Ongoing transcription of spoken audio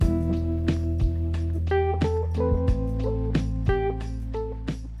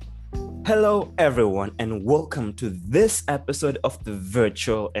Hello, everyone, and welcome to this episode of The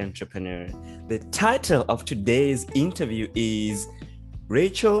Virtual Entrepreneur. The title of today's interview is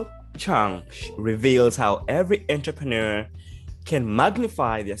Rachel Chung reveals how every entrepreneur can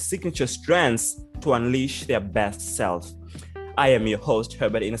magnify their signature strengths to unleash their best self. I am your host,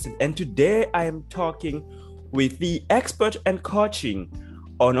 Herbert Innocent, and today I am talking with the expert and coaching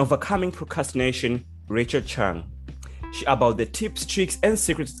on overcoming procrastination, Rachel Chung, about the tips, tricks, and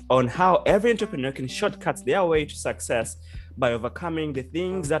secrets on how every entrepreneur can shortcut their way to success by overcoming the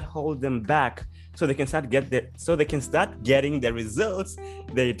things that hold them back so they can start getting the results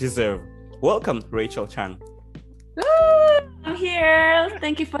they deserve. Welcome, Rachel Chung. I'm here.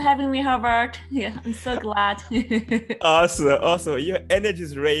 Thank you for having me, Herbert. Yeah, I'm so glad. Awesome. Your energy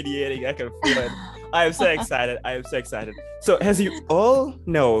is radiating. I can feel it. I am so excited. So as you all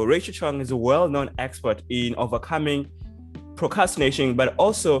know, Rachel Chung is a well-known expert in overcoming procrastination, but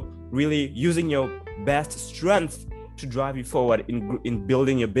also really using your best strength to drive you forward in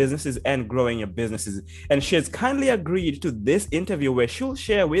building your businesses and growing your businesses. And she has kindly agreed to this interview where she'll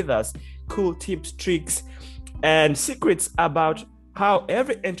share with us cool tips, tricks, and secrets about how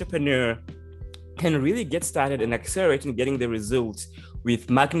every entrepreneur can really get started and accelerate in getting the results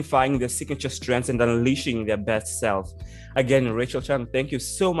with magnifying their signature strengths and unleashing their best self. Again, Rachel Chung, thank you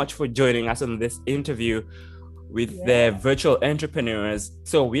so much for joining us on this interview with the virtual entrepreneurs.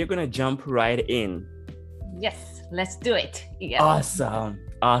 So we're going to jump right in. Yes, let's do it. Yeah. Awesome.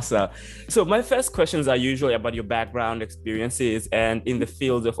 So my first questions are usually about your background experiences and in the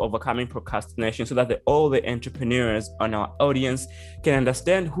field of overcoming procrastination so that all the entrepreneurs on our audience can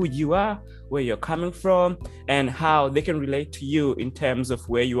understand who you are, where you're coming from, and how they can relate to you in terms of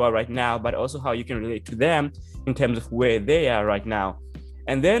where you are right now, but also how you can relate to them in terms of where they are right now.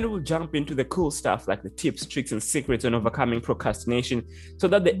 And then we'll jump into the cool stuff like the tips, tricks, and secrets on overcoming procrastination so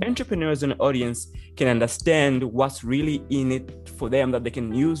that the entrepreneurs in the audience can understand what's really in it for them that they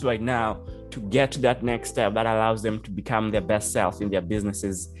can use right now to get to that next step that allows them to become their best self in their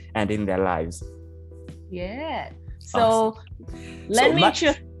businesses and in their lives. Yeah. So let me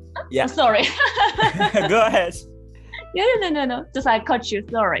just... Yeah. Oh, sorry. Go ahead. No. Just I cut you.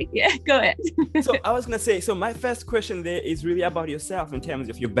 Sorry. Yeah, go ahead. So I was going to say, so my first question there is really about yourself in terms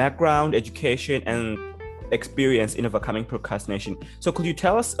of your background, education, and experience in overcoming procrastination. So could you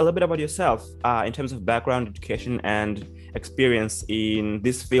tell us a little bit about yourself in terms of background, education, and experience in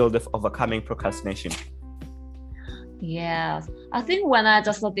this field of overcoming procrastination? Yes, I think when I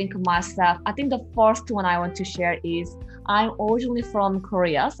just think of myself, I think the first one I want to share is I'm originally from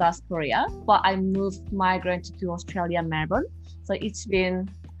Korea, South Korea, but I migrated to Australia, Melbourne. So it's been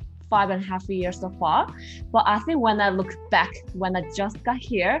 5.5 years so far. But I think when I look back, when I just got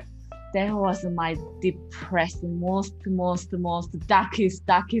here, that was my depressing, most darkest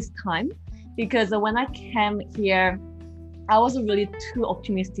time. Because when I came here, I wasn't really too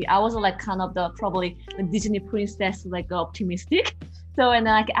optimistic. I was like kind of probably the Disney princess, like optimistic. So and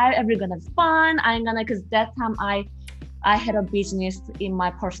like everything gonna be fine. Cause that time I had a business in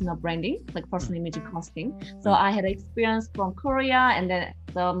my personal branding, like personal image casting. So I had experience from Korea and then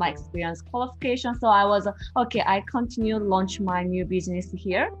my experience qualification. So I was okay. I continue launch my new business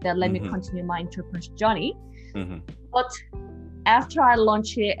here. That let me continue my entrepreneurship journey. But after I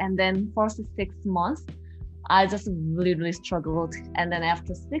launched it, and then first 6 months. I just really struggled. And then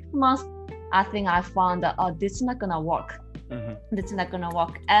after 6 months, I think I found that, this is not gonna work. This is not gonna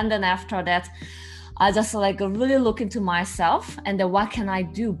work. And then after that, I just really look into myself and then what can I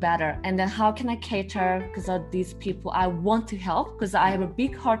do better? And then how can I cater because of these people I want to help because I have a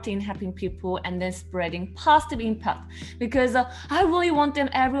big heart in helping people and then spreading positive impact because I really want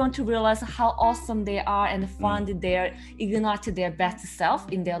everyone to realize how awesome they are and find ignite their best self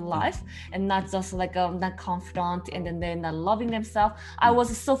in their life and not just not confident and then they're not loving themselves. I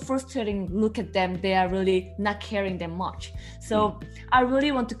was so frustrating. Look at them. They are really not caring them much. So I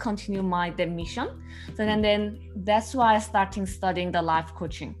really want to continue their mission. So then that's why I started studying the life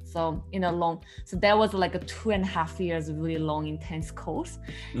coaching. So so that was like a 2.5 years really long intense course.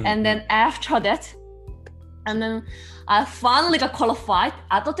 And then after that, and then I finally got qualified.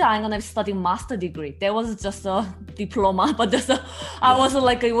 I thought that I'm gonna study master degree. That was just a diploma, but I was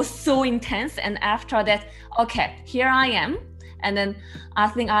it was so intense. And after that, okay, here I am. And then I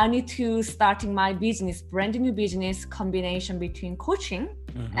think I need to starting my business, brand new business combination between coaching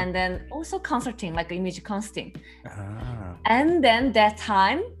and then also consulting, like image casting. And then that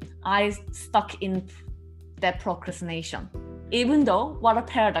time I stuck in that procrastination. Even though, what a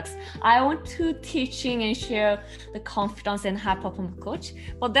paradox, I want to teaching and share the confidence and high performance coach,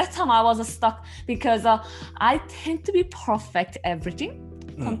 but that time I was stuck because I tend to be perfect everything.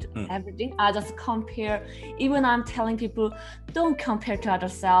 come to everything. I just compare. Even I'm telling people, don't compare to other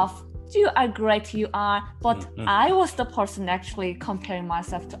self. You are great, you are. But I was the person actually comparing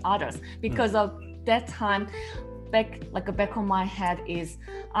myself to others because of that time. Back on my head is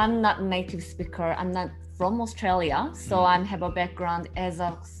I'm not native speaker. I'm not from Australia, so I have a background as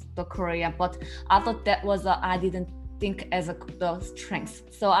the Korea. But I thought that was I didn't think as the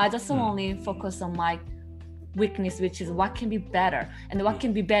strength. So I just only focus on my weakness, which is what can be better and what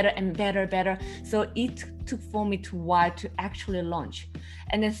can be better and better. So it took for me to while to actually launch.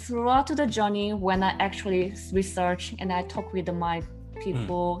 And then throughout the journey, when I actually research and I talk with my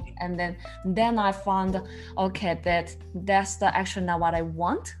people, and then I found okay that's the actually not what I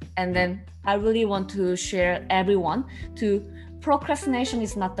want. And then I really want to share everyone to procrastination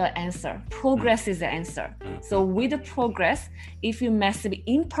is not the answer. Progress is the answer. So with the progress, if you massive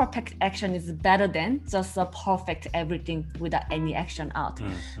imperfect action is better than just a perfect everything without any action out.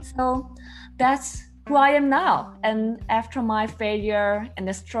 So that's who I am now. And after my failure and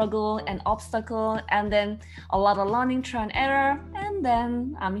the struggle and obstacle, and then a lot of learning, trial and error, and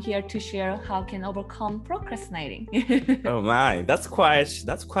then I'm here to share how I can overcome procrastinating. Oh my, that's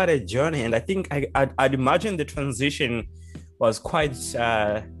quite a journey. And I think I'd imagine the transition was quite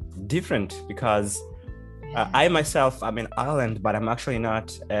different because I myself, I'm in Ireland, but I'm actually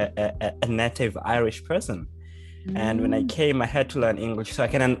not a native Irish person. And when I came, I had to learn English, so I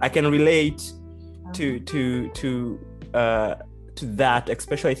can relate to that,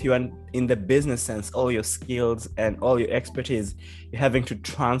 especially if you are in the business sense. All your skills and all your expertise, you're having to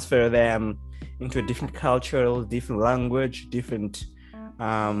transfer them into a different cultural, different language, different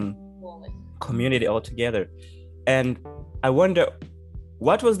community altogether. And I wonder,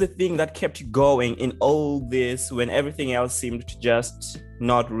 what was the thing that kept you going in all this when everything else seemed to just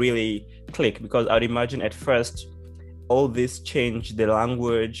not really click? Because I'd imagine at first all this change, the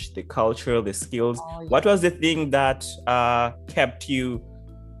language, the culture, the skills. What was the thing that kept you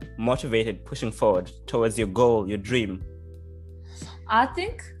motivated, pushing forward towards your goal, your dream? I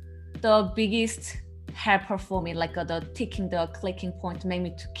think the biggest helper for me, like the ticking, the clicking point made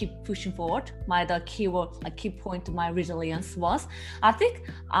me to keep pushing forward. The keyword, key point to my resilience was, I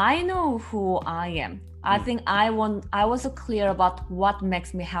think I know who I am. I think I was clear about what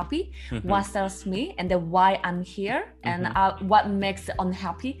makes me happy, what serves me, and then why I'm here, and what makes it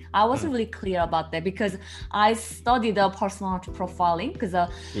unhappy. I was really clear about that because I studied personality profiling because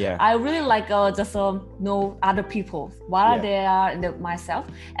I really like just know other people, what they are, and myself.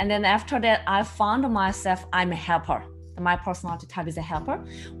 And then after that, I found myself, I'm a helper. My personality type is a helper.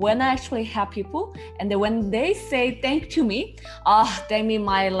 When I actually help people, and then when they say thank to me, they make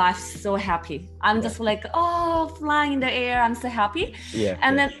my life so happy. I'm just like, flying in the air, I'm so happy.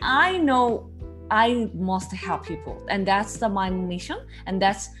 And then I know I must help people, and that's my mission, and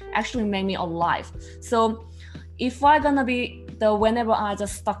that's actually made me alive. So if I'm gonna be whenever I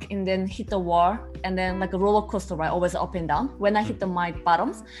just stuck in, then hit the wall, and then like a roller coaster, right, always up and down, when I hit my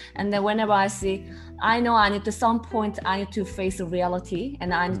bottoms, and then whenever I see, I know I need to some point, I need to face the reality,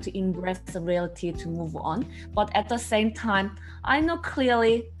 and I need to embrace the reality to move on. But at the same time, I know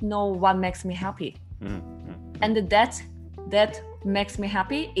clearly what makes me happy. And that makes me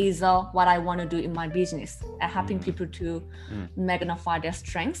happy is what I want to do in my business, helping people to magnify their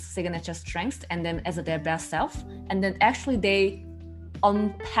strengths, signature strengths, and then as their best self, and then actually they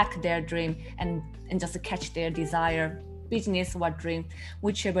unpack their dream and just catch their desire, business or dream,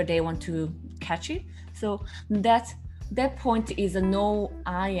 whichever they want to catch it. So that point is know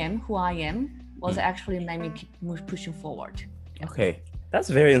I am who I am was actually made me keep pushing forward. Okay, that's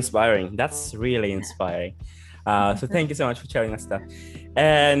very inspiring. That's really inspiring. So thank you so much for sharing that stuff.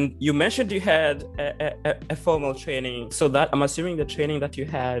 And you mentioned you had a formal training. So that I'm assuming the training that you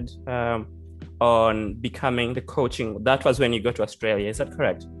had on becoming the coaching, that was when you got to Australia. Is that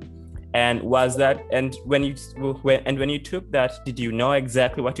correct? And was that, and when you took that, did you know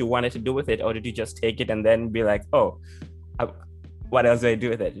exactly what you wanted to do with it, or did you just take it and then be like, what else do I do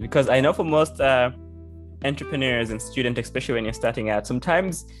with it? Because I know for most entrepreneurs and students, especially when you're starting out,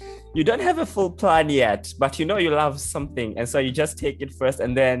 sometimes you don't have a full plan yet, but you know you love something, and so you just take it first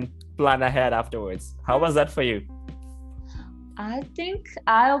and then plan ahead afterwards. How was that for you? I think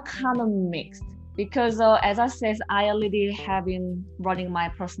I'll kind of mixed, because as I said, I already have been running my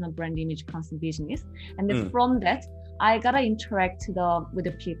personal brand image content business, and then from that I gotta interact with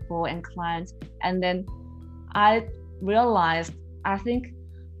the people and clients, and then I realized I think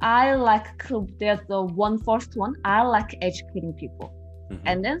I like, there's the first one, I like educating people.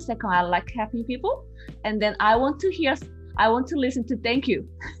 And then second, I like helping people. And then I want to listen to thank you.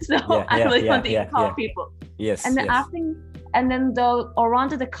 So I really want to empower people. Yes. And then I think And then the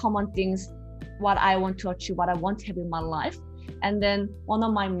around the common things, what I want to achieve, what I want to have in my life. And then one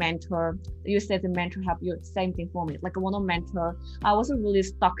of my mentor, you said the mentor helped you, same thing for me. Like one of mentor, I was really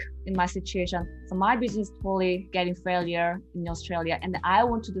stuck in my situation. So my business totally getting failure in Australia, and I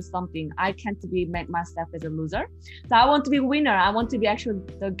want to do something. I can't be make myself as a loser. So I want to be a winner. I want to be actually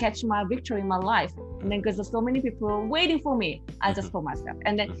to catch my victory in my life. And then because there's so many people waiting for me, I just told myself.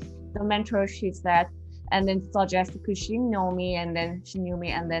 And then the mentor, she said, and then suggested, because she know me, and then she knew me,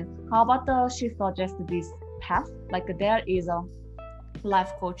 and then how about she suggested this path, like there is a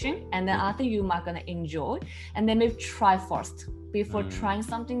life coaching, and then I think you might gonna enjoy, and then maybe try first before trying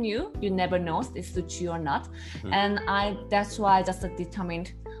something new. You never know if it suits you or not. And that's why I just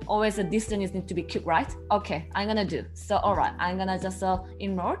determined always the distance need to be kept right. Okay, I'm gonna do. So all right, I'm gonna just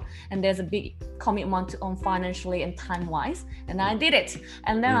enroll, and there's a big commitment on financially and time wise, and I did it.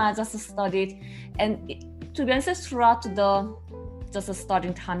 And then I just studied, and to be honest, throughout the just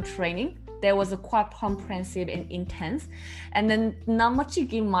starting time training, there was a quite comprehensive and intense, and then not much to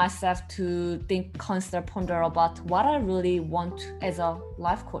give myself to think, consider, ponder about what I really want as a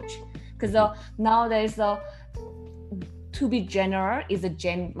life coach. Because nowadays to be general is a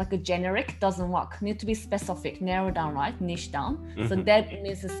generic doesn't work. Need to be specific, narrow down, right? Niche down. So that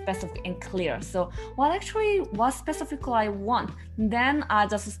means specific and clear. So what specifically I want? Then I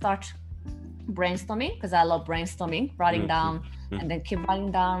just start brainstorming, because I love brainstorming, writing down, and then keep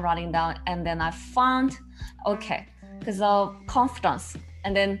writing down, and then I found, okay, because of confidence,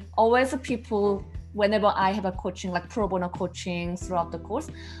 and then always the people, whenever I have a coaching, like pro bono coaching throughout the course,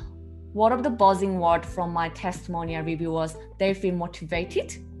 one of the buzzing word from my testimonial review was they feel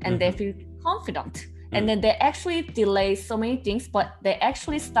motivated and they feel confident. And then they actually delay so many things, but they're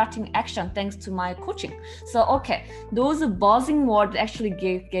actually starting action thanks to my coaching. So, okay, those buzzing words actually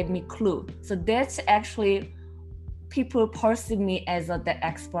gave me clue. So that's actually people perceive me as the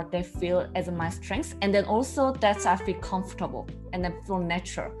expert. They feel as my strengths. And then also that's I feel comfortable and then feel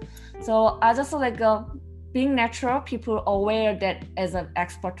natural. So I just being natural, people aware that as an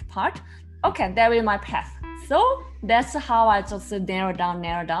expert part, okay, that is my path. So that's how I just narrow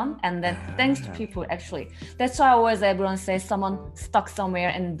down, and then thanks to people actually. That's why always everyone says someone stuck somewhere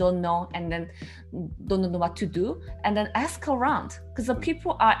and don't know, and then don't know what to do, and then ask around, because the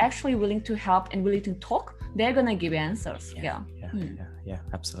people are actually willing to help and willing to talk. They're gonna give you answers. Yeah,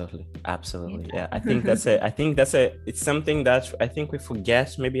 absolutely. Yeah, I think it's something that I think we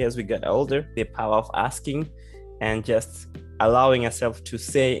forget maybe as we get older, the power of asking and just allowing ourselves to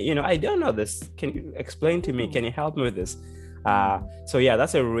say, I don't know this. Can you explain to me? Can you help me with this? So yeah,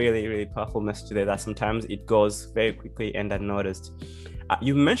 that's a really, really powerful message today, that sometimes it goes very quickly and unnoticed.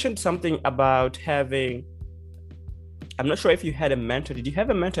 You mentioned something about having, I'm not sure if you had a mentor. Did you have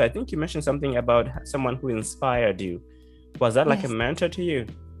a mentor? I think you mentioned something about someone who inspired you. Was that like a mentor to you?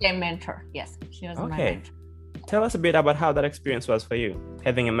 Yeah, mentor. Yes, she was my mentor. Tell us a bit about how that experience was for you,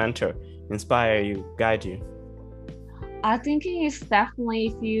 having a mentor inspire you, guide you. I think it's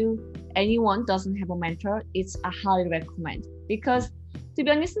definitely, if anyone doesn't have a mentor, it's a highly recommend, because to be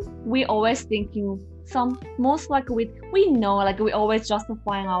honest, we always thinking most likely we know, like we always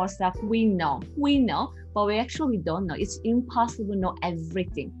justifying ourselves. We know, but we actually don't know. It's impossible to know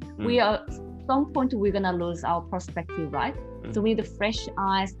everything. We are some point we're gonna lose our perspective, right? So we need fresh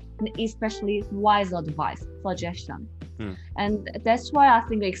eyes, and especially wise advice, suggestion. And that's why I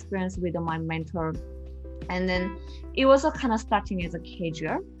think the experience with my mentor. And then it was a kind of starting as a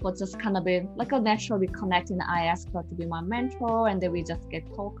casual, but just kind of be like a naturally connecting. I asked her to be my mentor, and then we just get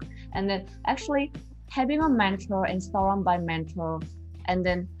talk. And then actually having a mentor and surrounded by mentors, and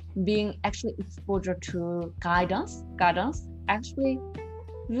then being actually exposure to guidance actually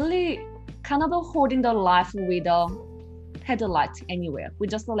really kind of holding the life with a headlight anywhere. We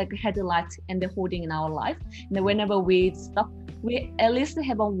just like a headlight and the holding in our life. And then whenever we stop, we at least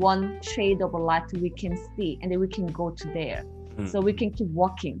have a one shade of a light we can see, and then we can go to there. So we can keep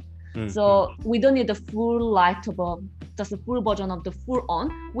walking. So we don't need the full light of just a full version of the full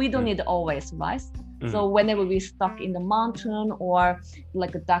on. We don't need always, right? So whenever we stuck in the mountain or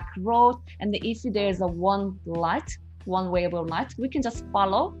like a dark road, and if there's a one way of light, we can just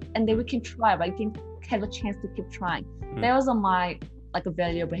follow, and then we can try, right? We can have a chance to keep trying. That was my like a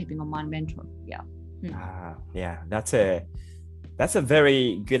valuable having a my mentor. Yeah. That's a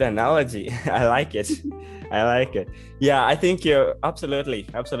very good analogy. I like it. Yeah, I think you're absolutely.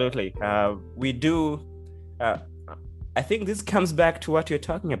 We do. I think this comes back to what you're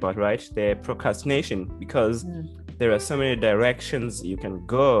talking about, right? The procrastination, because there are so many directions you can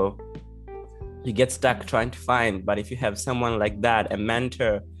go. You get stuck trying to find, but if you have someone like that, a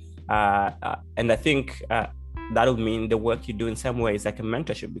mentor, and I think that would mean the work you do in some way is like a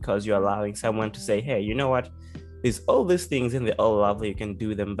mentorship, because you're allowing someone to say, hey, you know what, there's all these things and they're all lovely, you can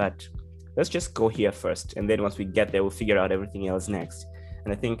do them, but let's just go here first, and then once we get there, we'll figure out everything else next.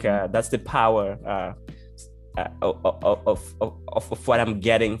 And I think that's the power of what I'm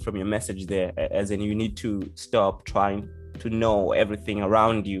getting from your message there, as in you need to stop trying to know everything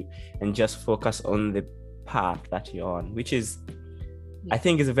around you and just focus on the path that you're on, which is, I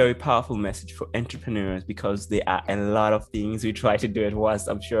think, is a very powerful message for entrepreneurs, because there are a lot of things we try to do at once,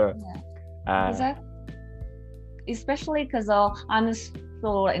 I'm sure. Exactly. Especially because I'm a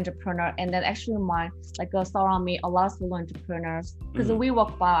solo entrepreneur, and then actually surround me a lot of solo entrepreneurs, because we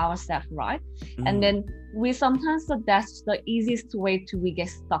work by ourselves, right? And then we sometimes, that's the easiest way we get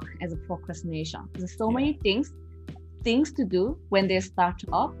stuck as a procrastination. There's so many things to do when they start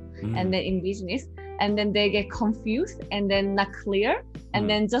up and then in business, and then they get confused and then not clear, and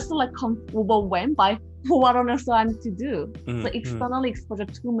then just overwhelmed by what on earth I need to do. So externally exposure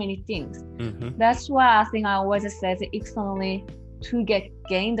to too many things. That's why I think I always say that externally to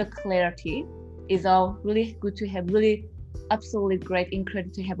gain the clarity is really good to have, really absolutely great,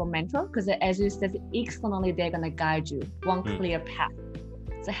 incredible to have a mentor, because as you said, externally they're gonna guide you one clear path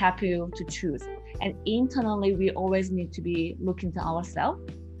to help you to choose. And internally we always need to be looking to ourselves.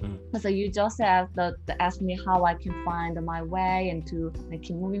 So you just asked me how I can find my way and to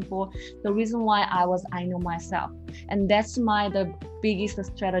keep moving forward. The reason why I know myself, and that's the biggest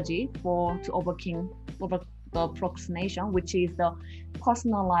strategy to overcome the procrastination, which is the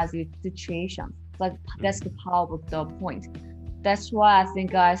personalized situation. That's the power of the point. That's why I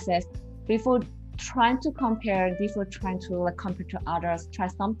think I said, before trying to compare to others, try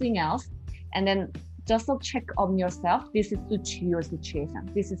something else, and then just check on yourself. This is to your situation.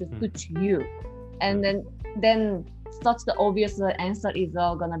 This is to you, and then such the obvious answer is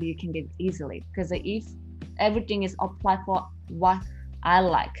gonna be, you can get easily, because if everything is applied for what I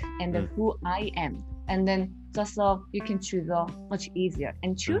like and then who I am, and then just you can choose much easier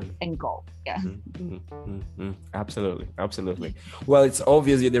and choose and go. Absolutely. Well, it's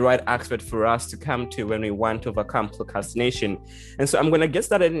obviously the right aspect for us to come to when we want to overcome procrastination. And so I'm going to get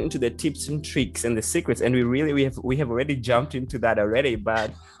started into the tips and tricks and the secrets, and we have already jumped into that already,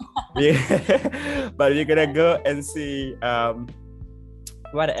 but but we're going to go and see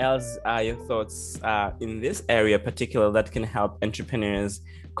what else are your thoughts in this area particular that can help entrepreneurs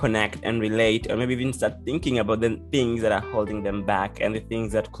connect and relate, or maybe even start thinking about the things that are holding them back and the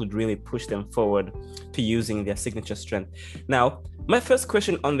things that could really push them forward to using their signature strength. Now, my first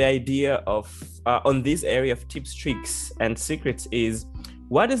question on the idea of on this area of tips, tricks, and secrets is,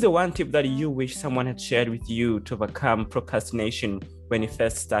 what is the one tip that you wish someone had shared with you to overcome procrastination when you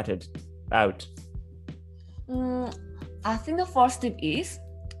first started out? I think the first tip is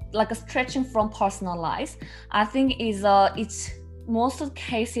stretching from personalized. I think it's most of the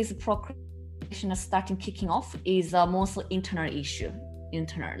cases procrastination starting kicking off is mostly internal issue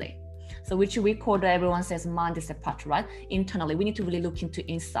internally. So which we call, everyone says mind is a part, right? Internally, we need to really look into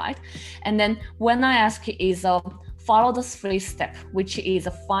inside. And then when I ask is follow the 3 steps, which is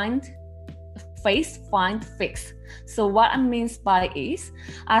find, face, find, fix. So what I means by is,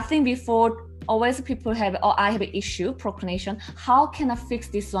 I think before always people have, I have an issue, procrastination. How can I fix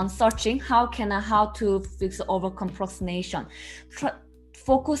this one? Searching, how to fix overcome procrastination?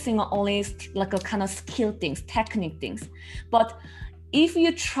 Focusing on only a kind of skill things, technique things. But if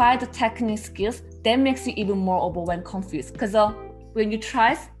you try the technique skills, that makes you even more overwhelmed, confused. Because when you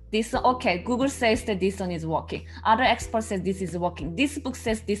try this, okay, Google says that this one is working. Other experts says this is working. This book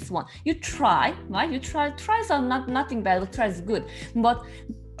says this one. You try, right? You tries are nothing bad. Try is good, but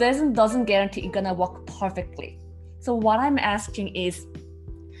doesn't guarantee it's gonna work perfectly. So what I'm asking is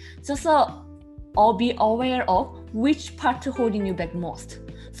just or be aware of which part is holding you back most.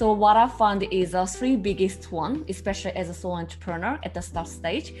 So what I found is 3 biggest one, especially as a solo entrepreneur at the start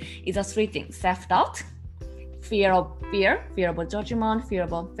stage, is 3 things: self-doubt, fear of judgment, fear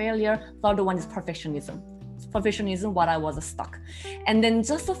of failure. Third one is perfectionism, what I was stuck. And then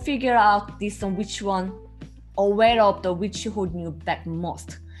just to figure out this one, which one, aware of which holding you back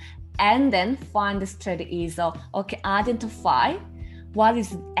most. And then find the strategy is, identify what is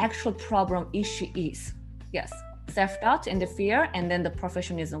the actual problem issue is. Yes, self-doubt and the fear, and then the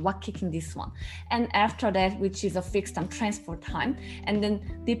perfectionism, what kicking this one. And after that, which is a fixed time, transfer time. And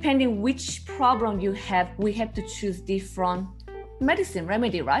then depending which problem you have, we have to choose different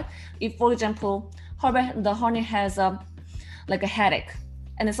remedy, right? If, for example, the honey has a headache,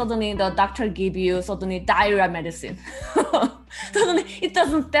 and then suddenly the doctor give you diarrhea medicine. It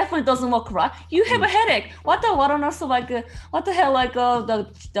definitely doesn't work, right? You have a headache. What on earth, what the hell,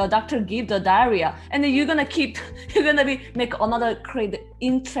 the doctor give the diarrhea, and then you're gonna make another create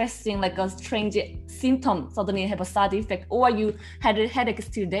interesting, like a strange symptom, suddenly have a side effect, or you had a headache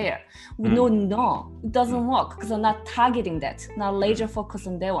still there. No, it doesn't work because I'm not targeting that, not laser focus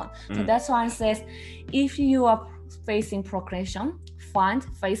on that one. So that's why I says, if you are facing procrastination, find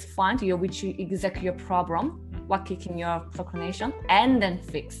exactly your problem, what kicking your procrastination, and then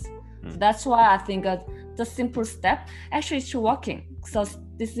fix. So that's why I think the simple step actually is working. So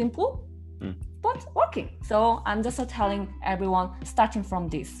this simple, but working. So I'm just telling everyone, starting from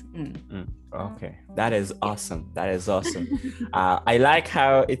this. Okay, that is awesome. That is awesome. I like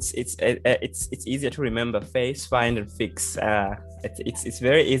how it's easier to remember. Face, find, and fix. It's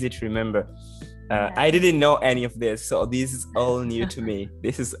very easy to remember. I didn't know any of this, so this is all new to me.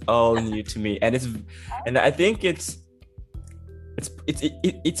 And I think it's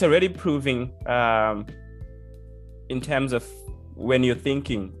already proving in terms of when you're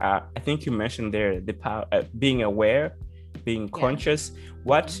thinking. I think you mentioned there the power, being aware, being conscious.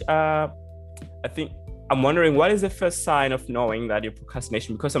 I think I'm wondering, what is the first sign of knowing that you're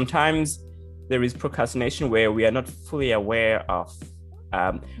procrastination? Because sometimes there is procrastination where we are not fully aware of.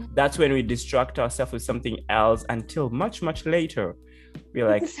 That's when we distract ourselves with something else until much later. We're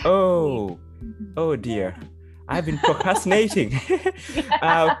like, oh dear, I've been procrastinating.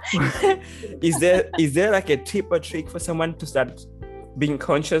 Is there like a tip or trick for someone to start being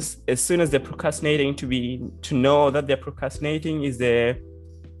conscious as soon as they're procrastinating, to know that they're procrastinating? Is there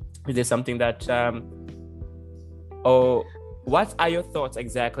something that or what are your thoughts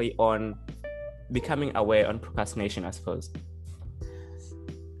exactly on becoming aware on procrastination, I suppose?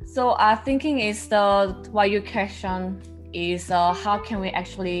 So thinking is why your question is how can we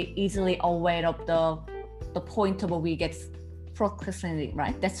actually easily aware of the point where we get procrastinating,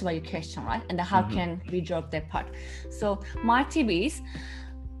 right? That's why your question, right? And how can we drop that part? So my tip is,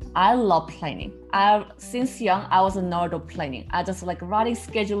 I love planning. Since young, I was a nerd of planning. I just like writing,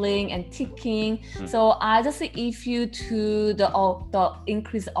 scheduling, and ticking. So I just if you to the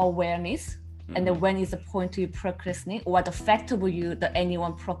increased awareness. And then when is the point to procrastinate, or the fact of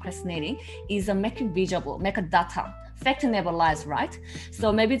anyone procrastinating is make it visible, make a data. Fact never lies, right?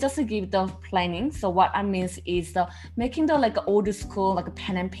 So maybe just to give the planning. So what I mean is making the like old school, like a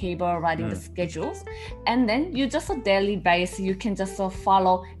pen and paper, writing the schedules. And then you just a daily basis, you can just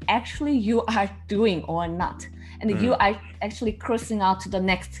follow actually you are doing or not. And you are actually crossing out to the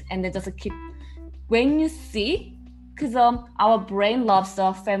next, and then just keep, when you see, because our brain loves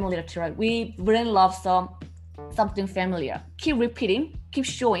familiar, right? Brain loves something familiar. Keep repeating, keep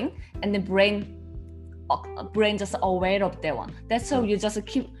showing, and the brain just aware of that one. That's how you just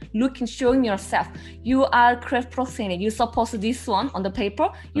keep looking, showing yourself. You are procrastinating. You're supposed to do this one on the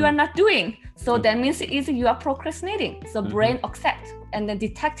paper. You are not doing. So that means you are procrastinating. So brain accept and then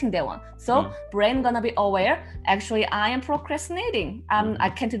detecting that one. So brain gonna be aware. Actually, I am procrastinating. I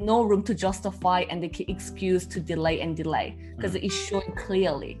can't, no room to justify and the excuse to delay because it's showing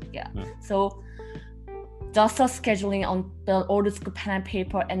clearly. So just scheduling on the old school pen and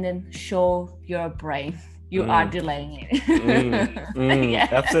paper, and then show your brain you are delaying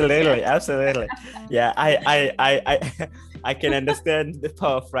it. Absolutely. Yeah, I can understand the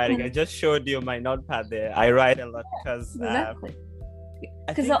power of writing. I just showed you my notepad there. I write a lot because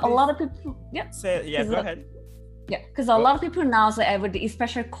because a lot of people go ahead. Because a lot of people now, so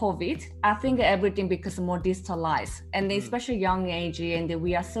especially COVID, I think everything becomes more digitalized, and especially young age, and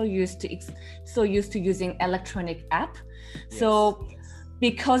we are so used to using electronic app. So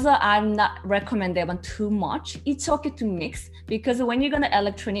because I'm not recommend that one too much, it's okay to mix, because when you're gonna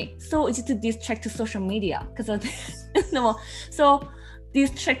electronic, so easy to distract to social media, because so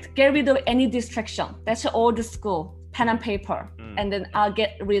get rid of any distraction. That's old school pen and paper, and then I'll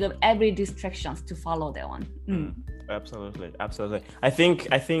get rid of every distractions to follow that one. Absolutely. I think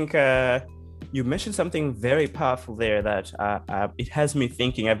you mentioned something very powerful there that it has me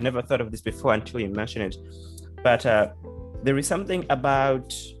thinking. I've never thought of this before until you mentioned it, but there is something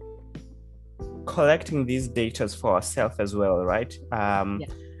about collecting these data for ourselves as well, right?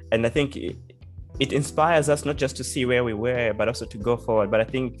 And I think it inspires us not just to see where we were, but also to go forward. But I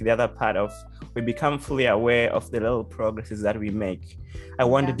think the other part of, we become fully aware of the little progresses that we make. I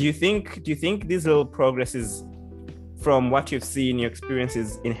wonder, do you think these little progresses, from what you've seen, your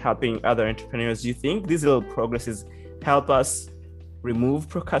experiences in helping other entrepreneurs, do you think these little progresses help us remove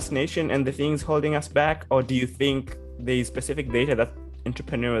procrastination and the things holding us back? Or do you think the specific data that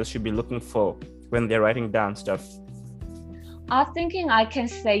entrepreneurs should be looking for when they're writing down stuff? I'm thinking I can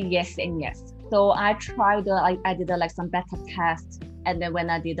say yes and yes. So I tried, I did like some beta tests. And then when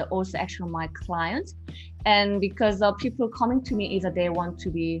I did also actually my clients, and because people coming to me is that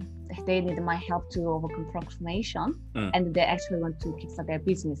they need my help to overcome procrastination, and they actually want to kickstart their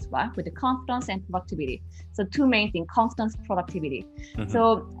business, right, with the confidence and productivity. So two main things: confidence, productivity.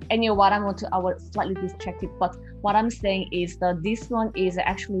 So anyway, I was slightly distracted, but what I'm saying is that this one is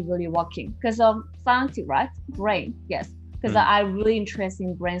actually really working because of scientific, right? Brain, yes. Because I'm really interested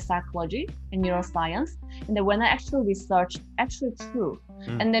in brain psychology and neuroscience. And then when I actually researched, actually true.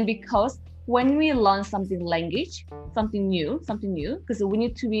 And then because when we learn language, something new, because we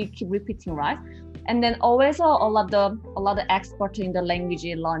need to keep repeating, right? And then always a lot of experts in the language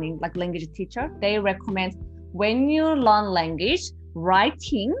learning, like language teacher, they recommend when you learn language,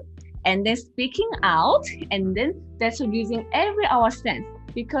 writing, and then speaking out, and then that's using every our sense.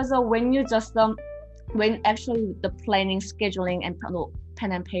 Because when you just when actually the planning, scheduling, and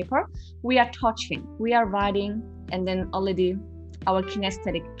pen and paper, we are touching, we are writing, and then already our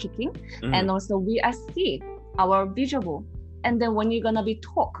kinesthetic kicking, and also we are seeing our visual. And then when you're gonna be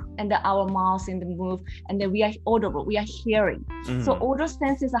talk, and then our mouth in the move, and then we are audible, we are hearing. So all those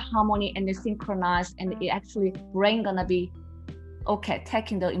senses are harmony and they synchronize, and it actually brain gonna be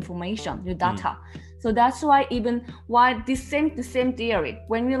taking the information, the data. So that's why the same theory,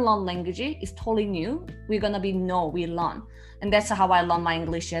 when we learn language, is totally new. We're gonna be we learn. And that's how I learn my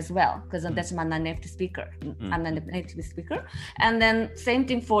English as well, because that's my non-native speaker. I'm a native speaker. And then same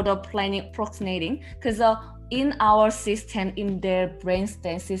thing for the planning, procrastinating, because in our system, in their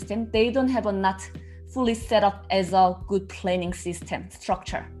brainstem system, they don't have a not fully set up as a good planning system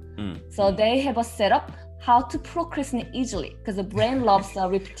structure. So they have a setup how to procrastinate easily, because the brain loves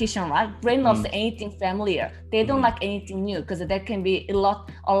repetition, right? Brain loves anything familiar. They don't like anything new, because there can be a lot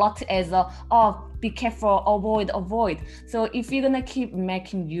as be careful, avoid. So if you're gonna keep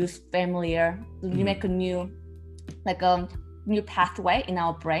making use familiar, you make a new new pathway in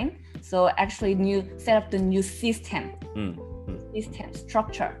our brain. So actually set up the new system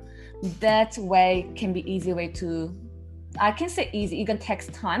structure. That way can be easy way to, I can say easy, it can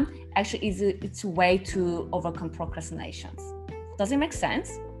take time. Actually, it's a way to overcome procrastinations. Does it make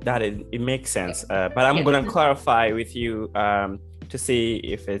sense? It makes sense. But I'm going to clarify with you to see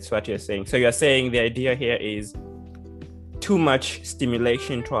if it's what you're saying. So you're saying the idea here is too much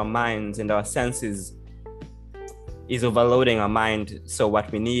stimulation to our minds and our senses is overloading our mind. So what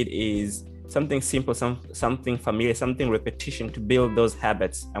we need is something simple, something familiar, something repetition to build those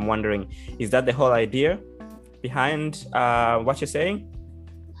habits. I'm wondering, is that the whole idea behind what you're saying?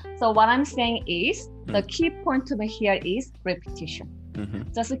 So what I'm saying is the key point to me here is repetition.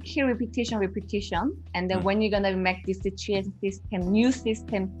 Just a key repetition, and then when you're gonna make this new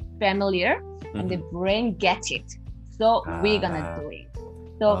system familiar, and the brain gets it, so we're gonna do it.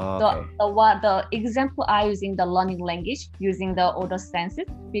 So the example I use in the learning language, using the other senses,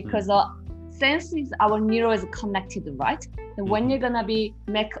 because senses, our neural is connected, right? And when you're gonna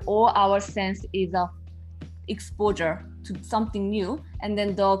make all our sense is exposure to something new, and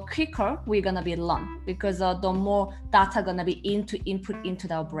then the quicker we're gonna learn, because the more data gonna be input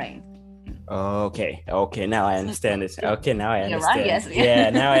into our brain. Okay, now I understand it. Okay, now I understand. Right? Yes. Yeah,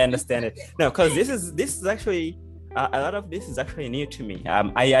 now I understand it. No, because this is actually a lot of this is actually new to me.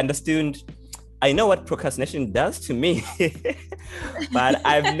 I know what procrastination does to me, but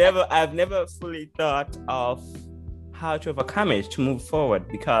I've never fully thought of how to overcome it, to move forward,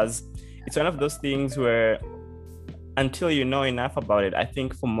 because it's one of those things where until you know enough about it, I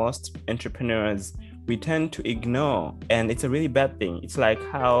think for most entrepreneurs, we tend to ignore, and it's a really bad thing. It's like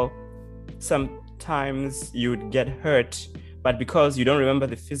how sometimes you'd get hurt, but because you don't remember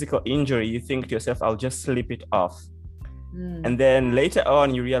the physical injury, you think to yourself, I'll just slip it off. And then later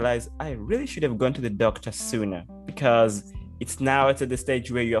on, you realize, I really should have gone to the doctor sooner, because it's at the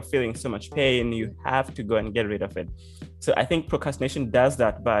stage where you're feeling so much pain, you have to go and get rid of it. So I think procrastination does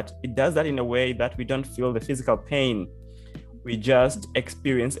that, but it does that in a way that we don't feel the physical pain. We just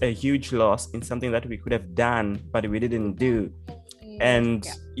experience a huge loss in something that we could have done, but we didn't do. And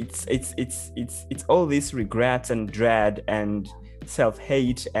it's all these regrets and dread and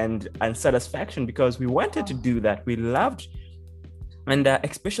self-hate and unsatisfaction, because we wanted to do that. We loved, and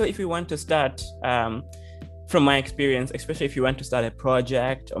especially if we want to start, from my experience, especially if you want to start a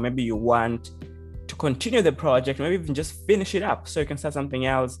project, or maybe you want to continue the project, maybe even just finish it up so you can start something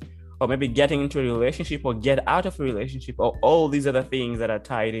else, or maybe getting into a relationship or get out of a relationship, or all these other things that are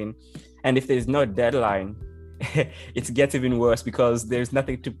tied in. And if there's no deadline, it gets even worse, because there's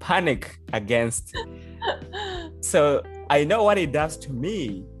nothing to panic against. So I know what it does to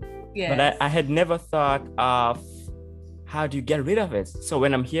me, but I had never thought of how do you get rid of it? So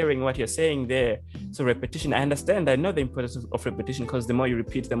when I'm hearing what you're saying there, so repetition, I understand, I know the importance of repetition, because the more you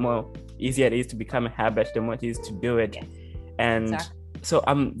repeat, the more easier it is to become a habit, the more it is to do it. Yes. And Exactly.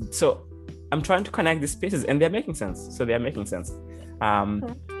 so I'm trying to connect these pieces, and they're making sense. So they're making sense.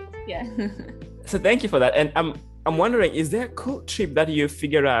 Yeah. So thank you for that. And I'm wondering, is there a cool tip that you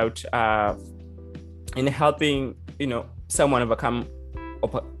figure out in helping, someone overcome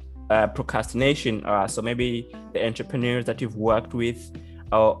procrastination? So maybe the entrepreneurs that you've worked with,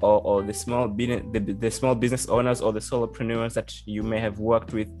 or the small business owners, or the solopreneurs that you may have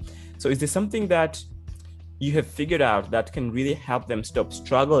worked with. So is there something that you have figured out that can really help them stop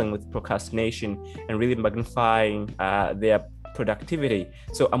struggling with procrastination and really magnifying their productivity?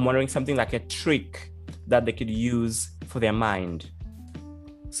 So I'm wondering, something like a trick that they could use for their mind.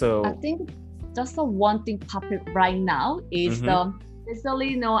 So I think just the one thing popping right now is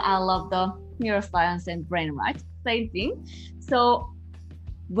basically, I love the neuroscience and brain, right? Same thing. So,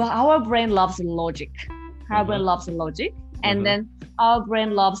 our brain loves logic. Our brain loves logic. And then our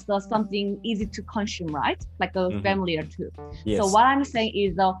brain loves something easy to consume, right? Like a familiar too. Yes. So what I'm saying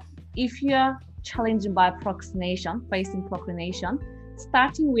is, if you're challenged by procrastination, facing procrastination,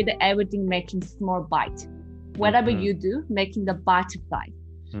 starting with everything, making small bite. Whatever you do, making the bite size.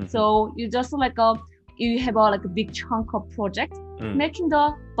 So you just you have a big chunk of project, making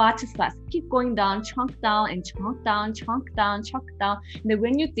the bite size, keep going down, chunk down and chunk down, chunk down, chunk down. And then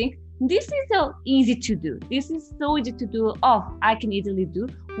when you think, this is so easy to do, this is so easy to do, I can easily do.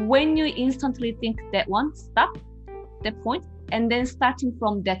 When you instantly think that one, stop that point, and then starting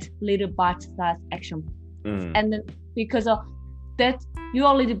from that little bite-sized action. And then because of that, you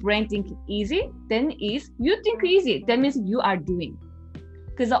already brain thinking easy, then you think easy, that means you are doing.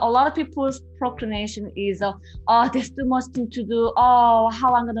 Because a lot of people's procrastination is, there's too much thing to do,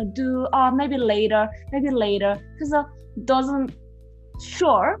 how I'm gonna do, maybe later, because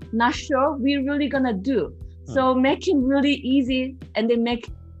not sure we're really gonna do. So making really easy, and then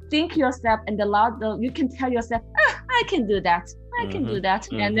think yourself, and you can tell yourself, I can do that,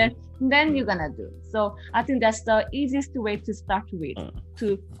 and then you're gonna do. So I think that's the easiest way to start with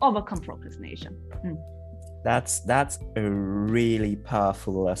to overcome procrastination. That's a really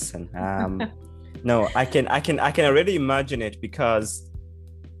powerful lesson. No, I can already imagine it, because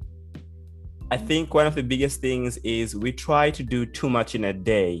I think one of the biggest things is we try to do too much in a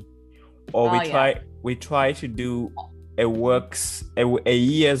day, or we try to do a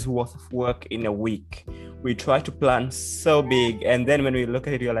year's worth of work in a week. We try to plan so big, and then when we look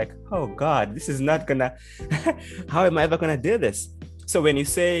at it, you're like, oh God, this is not gonna. How am I ever gonna do this? So when you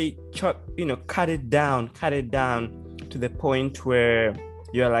say, cut it down to the point where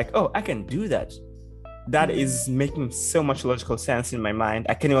you're like, oh, I can do that. That is making so much logical sense in my mind.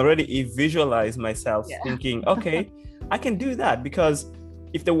 I can already visualize myself thinking, okay, I can do that, because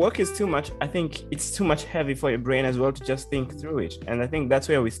if the work is too much, I think it's too much heavy for your brain as well to just think through it. And I think that's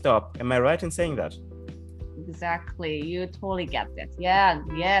where we stop. Am I right in saying that? Exactly. You totally get that. Yeah.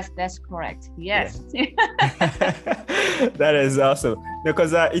 Yes, that's correct. Yes. Yeah. That is awesome.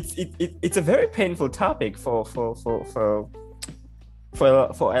 Because it's a very painful topic for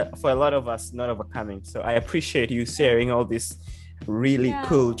a lot of us not overcoming. So I appreciate you sharing all these really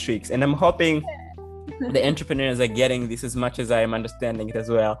cool tricks, and I'm hoping the entrepreneurs are getting this as much as I am understanding it as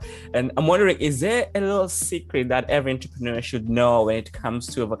well. And I'm wondering, is there a little secret that every entrepreneur should know when it comes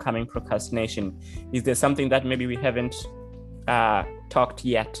to overcoming procrastination? Is there something that maybe we haven't talked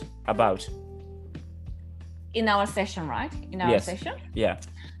yet about? In our session, right? In our session? Yeah.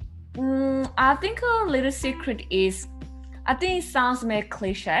 I think a little secret is, I think it sounds very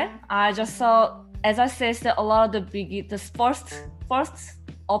cliche. I just saw, as I said, that a lot of the biggest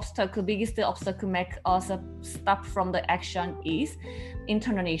obstacle make us stop from the action is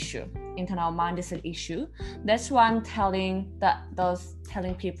internal mindset issue. That's why I'm telling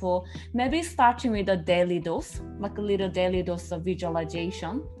people, maybe starting with a daily dose, like a little daily dose of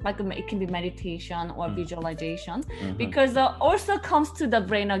visualization, like it can be meditation or visualization, because also comes to the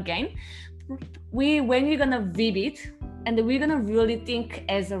brain again. When you're gonna vivid, and we're gonna really think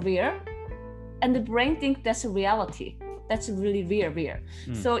as a real, and the brain think that's a reality. That's really real.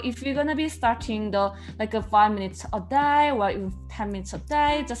 So if you're gonna be starting a 5 minutes a day or even 10 minutes a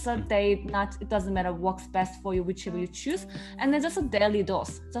day, just a day, it doesn't matter, works best for you, whichever you choose, and then just a daily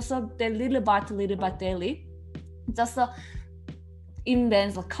dose, just a little bit daily, just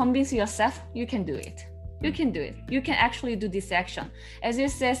convince yourself you can do it. You can do it. You can actually do this action. As you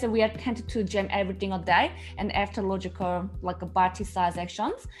said, we are tempted to jam everything a day, and after logical, like a bite-sized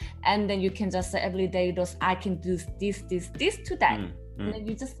actions, and then you can just every day, I can do this today. And then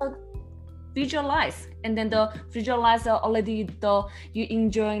you just visualize, and then the visualize already you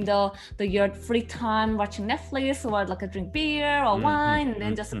enjoying the your free time watching Netflix or like a drink beer or wine, and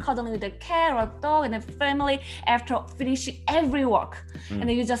then just cuddling with the cat or dog and the family after finishing every work, and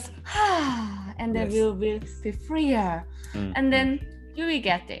then you just and then you'll be freer, and then you will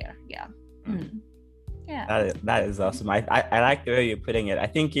get there. Yeah. That is awesome. I like the way you're putting it. I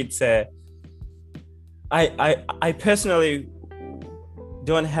think it's I personally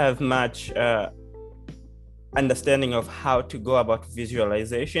don't have much understanding of how to go about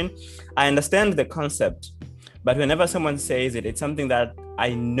visualization. I understand the concept, but whenever someone says it, it's something that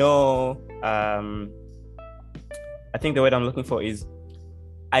I know. I think the word I'm looking for is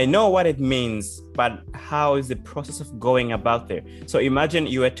I know what it means, but how is the process of going about there? So imagine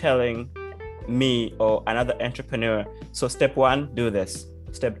you were telling me or another entrepreneur, so step 1, do this.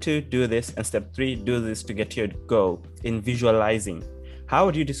 Step 2, do this. And step 3, do this to get to your goal in visualizing. How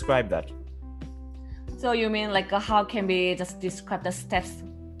would you describe that? So you mean like how can we just describe the steps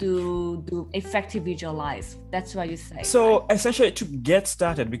to do effective visualize? That's what you say. So right? Essentially to get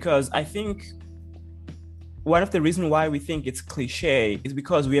started, because I think one of the reasons why we think it's cliche is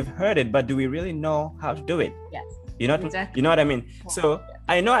because we have heard it, but do we really know how to do it? Yes. You know what I mean? Yeah. So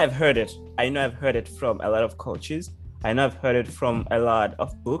I know I've heard it. I know I've heard it from a lot of coaches. I know I've heard it from a lot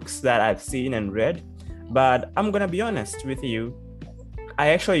of books that I've seen and read. But I'm going to be honest with you. I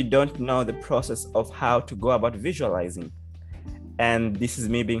actually don't know the process of how to go about visualizing. And this is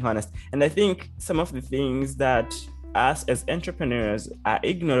me being honest. And I think some of the things that us as entrepreneurs are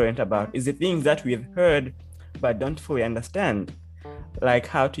ignorant about is the things that we have heard but don't fully understand, like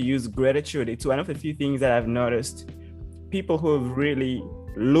how to use gratitude. It's one of the few things that I've noticed. People who have really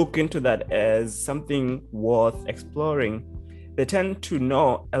looked into that as something worth exploring, they tend to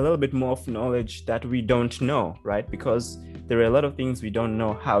know a little bit more of knowledge that we don't know, right? Because there are a lot of things we don't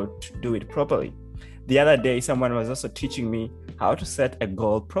know how to do it properly. The other day, someone was also teaching me how to set a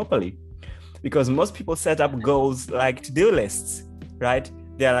goal properly, because most people set up goals like to-do lists, right?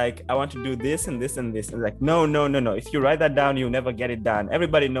 They're like, I want to do this and this and this. And like, no. If you write that down, you'll never get it done.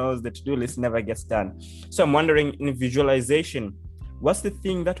 Everybody knows the to-do list never gets done. So I'm wondering, in visualization, what's the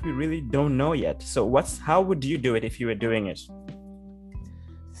thing that we really don't know yet? So how would you do it if you were doing it?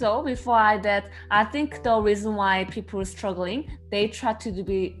 So before that, I think the reason why people are struggling, they try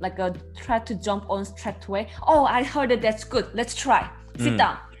to try to jump on straight away. Oh, I heard it, that's good. Let's try. Sit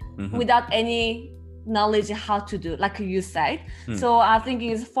down without any knowledge how to do, like you said. So I think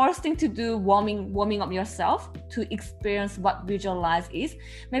it's first thing to do warming up yourself to experience what visualize is.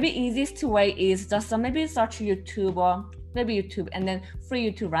 Maybe easiest way is just maybe search YouTube and then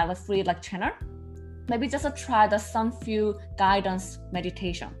free YouTube, right? Like free channel. Maybe just try some few guidance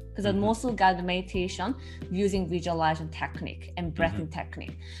meditation, because most of guided meditation using visualization technique and breathing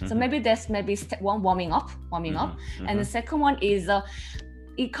technique. So maybe that's step 1, warming up. And the second one is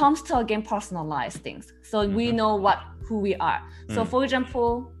it comes to again personalized things. So we know who we are. So for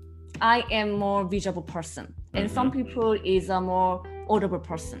example, I am more visual person, and some people is a more audible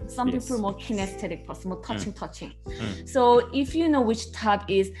person. Some people more kinesthetic person, more touching. So if you know which type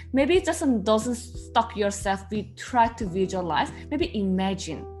is, maybe it just doesn't stop yourself. We try to visualize. Maybe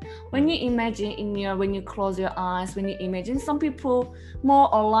imagine. When you imagine when you close your eyes, when you imagine, some people more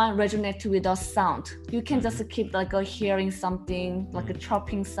align, resonate with the sound. You can just keep hearing something like a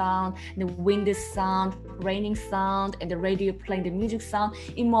chopping sound, the windy sound, raining sound, and the radio playing the music sound.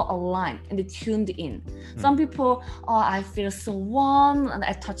 It more aligned and tuned in. Some people, I feel so warm, and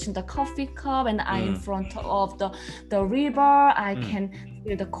I touching the coffee cup, and I'm in front of the river. I can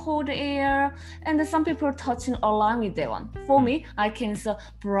feel the cold air, and then some people touching align with that one. For me, I can see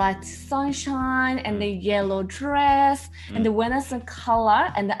bright sunshine and the yellow dress, and the when I see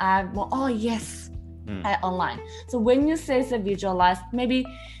color, and I'm more, I align. So when you say visualize, maybe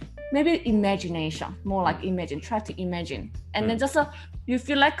imagination, more like imagine, try to imagine, and then just you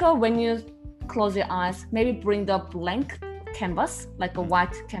feel like when you close your eyes, maybe bring the blank canvas, like a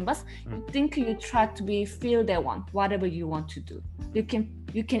white canvas. You think you try to feel that one, whatever you want to do. You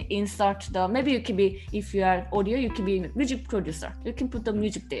can insert maybe you can be, if you are audio, you can be a music producer. You can put the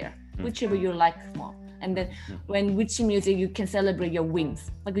music there, whichever you like more. And then which music you can celebrate your wins,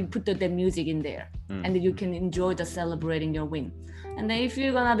 like you put the music in there, and then you can enjoy celebrating your win. And then if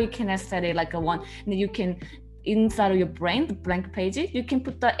you're gonna be kinesthetic, like a one, and then you can, inside of your brain, the blank page, you can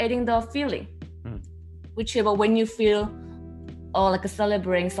put adding the feeling, whichever when you feel or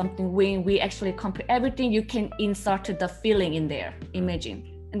celebrating something win, we actually compare everything. You can insert the feeling in there,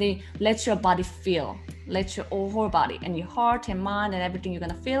 imagine, and then let your body feel let your whole body and your heart and mind and everything you're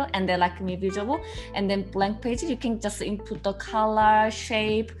gonna feel, and then like me visual, and then blank pages you can just input the color,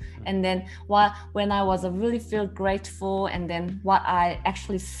 shape, and then when I was really feel grateful, and then what I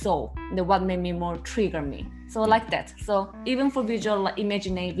actually saw, and what made me more trigger me. So like that. So even for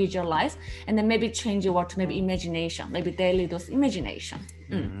visualize, and then maybe change your word to maybe imagination, maybe daily dose imagination.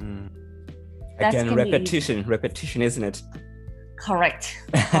 Again, repetition, isn't it? Correct.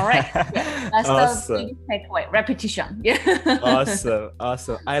 Yeah. That's Awesome. the big takeaway. Repetition. Yeah. Awesome.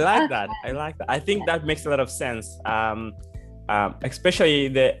 I like that. I think that makes a lot of sense. Especially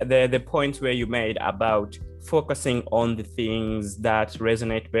the point where you made about focusing on the things that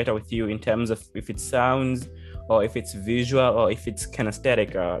resonate better with you in terms of if it sounds or if it's visual or if it's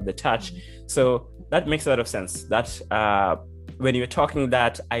kinesthetic, the touch. So that makes a lot of sense. That when you're talking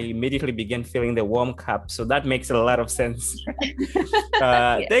that, I immediately began feeling the warm cup. So that makes a lot of sense.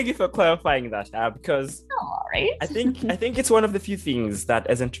 Thank you for clarifying that, because I think it's one of the few things that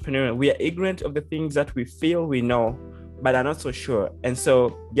as entrepreneurs, we are ignorant of the things that we feel we know, but are not so sure. And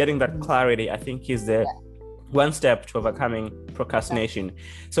so getting that clarity, I think, is the one step to overcoming procrastination.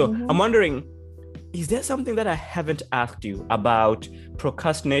 So I'm wondering, is there something that I haven't asked you about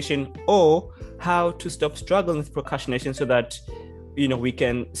procrastination, or how to stop struggling with procrastination so that, we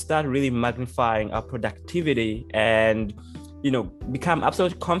can start really magnifying our productivity and, become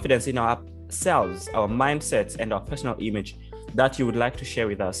absolute confidence in ourselves, our mindsets, and our personal image that you would like to share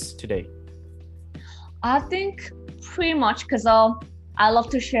with us today? I think pretty much, because I love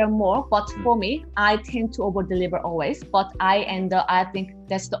to share more, but for me, I tend to over deliver always, but I think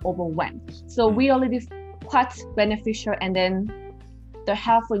that's the overwhelm. So we already quite beneficial, and then the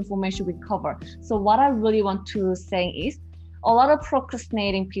helpful information we cover. So what I really want to say is, a lot of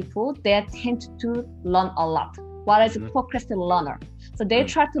procrastinating people, they tend to learn a lot. What is a procrastinating learner? So they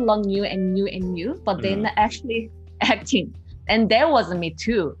try to learn new and new and new, but they're not actually acting. And there was me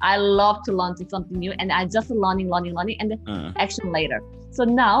too. I love to learn something new, and I just learning, and then action later. So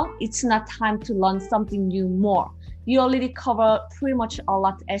now it's not time to learn something new more. You already cover pretty much a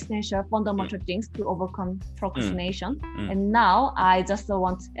lot essential fundamental things to overcome procrastination. And now I just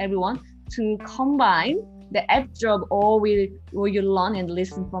want everyone to combine the absorb all you learn and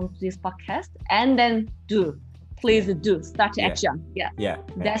listen from this podcast, and then please start action.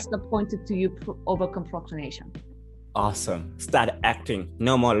 That's the point to you overcome procrastination. Awesome. Start acting.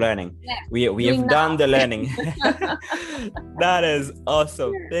 No more learning. We have done the learning. That is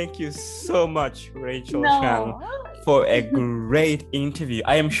awesome. Thank you so much, Rachel Chung, for a great interview.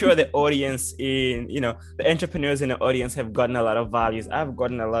 I am sure the audience the entrepreneurs in the audience have gotten a lot of values. I've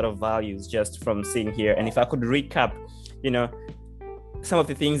gotten a lot of values just from seeing here. And if I could recap, some of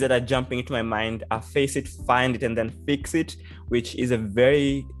the things that are jumping into my mind are face it, find it, and then fix it, which is a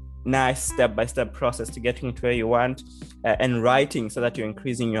very nice step-by-step process to getting to where you want, and writing so that you're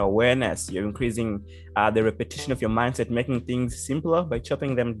increasing your awareness, you're increasing the repetition of your mindset, making things simpler by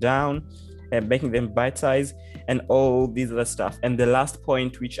chopping them down and making them bite-sized, and all these other stuff. And the last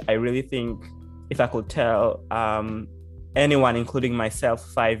point, which I really think, if I could tell anyone, including myself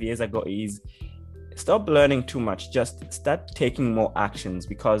 5 years ago, is stop learning too much. Just start taking more actions,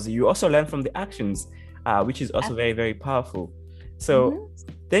 because you also learn from the actions, which is also very, very powerful. So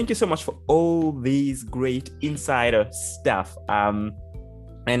thank you so much for all these great insider stuff.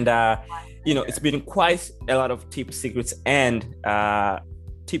 It's been quite a lot of tips, secrets, and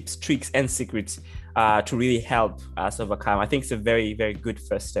tips, tricks, and secrets to really help us overcome. I think it's a very, very good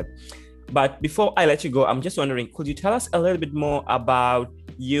first step. But before I let you go, I'm just wondering, could you tell us a little bit more about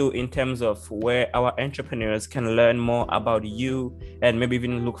you in terms of where our entrepreneurs can learn more about you, and maybe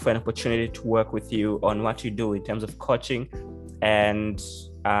even look for an opportunity to work with you on what you do in terms of coaching and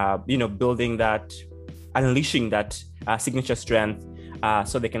building that, unleashing that signature strength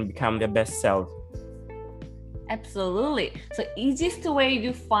so they can become their best self? Absolutely. So easiest way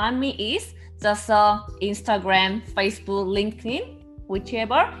you find me is just Instagram, Facebook, LinkedIn,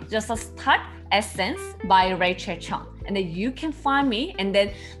 whichever. Just start Essence by Rachel Chung, and then you can find me. And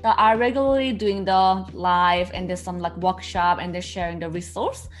then I regularly doing the live, and there's some like workshop, and they're sharing the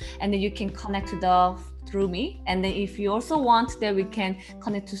resource, and then you can connect to through me. And then if you also want, then we can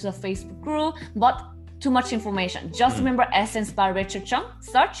connect to the Facebook group, but too much information, just remember Essence by Rachel Chung,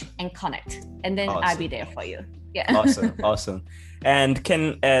 search and connect, and then I'll be there for you. Awesome. And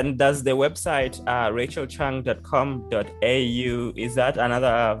does the website rachelchung.com.au, is that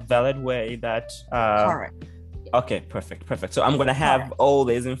another valid way that correct? Okay, perfect. So I'm going to have all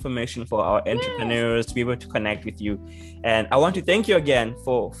this information for our entrepreneurs to be able to connect with you. And I want to thank you again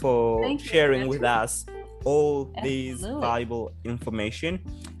for sharing with us all these valuable information.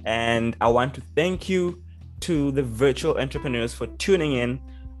 And I want to thank you to the virtual entrepreneurs for tuning in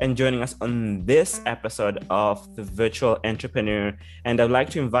and joining us on this episode of The Virtual Entrepreneur. And I'd like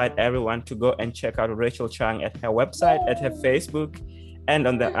to invite everyone to go and check out Rachel Chung at her website, at her Facebook, and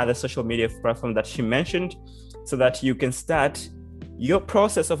on the other social media platform that she mentioned, so that you can start your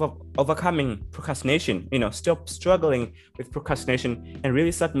process of overcoming procrastination. Stop struggling with procrastination and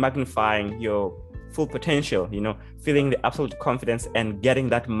really start magnifying your full potential, feeling the absolute confidence and getting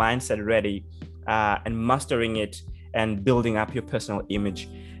that mindset ready and mastering it and building up your personal image.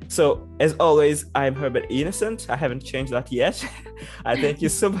 So as always, I'm Herbert Innocent. I haven't changed that yet. I thank you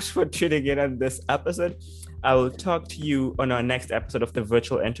so much for tuning in on this episode. I will talk to you on our next episode of The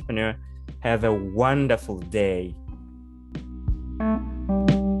Virtual Entrepreneur. Have a wonderful day.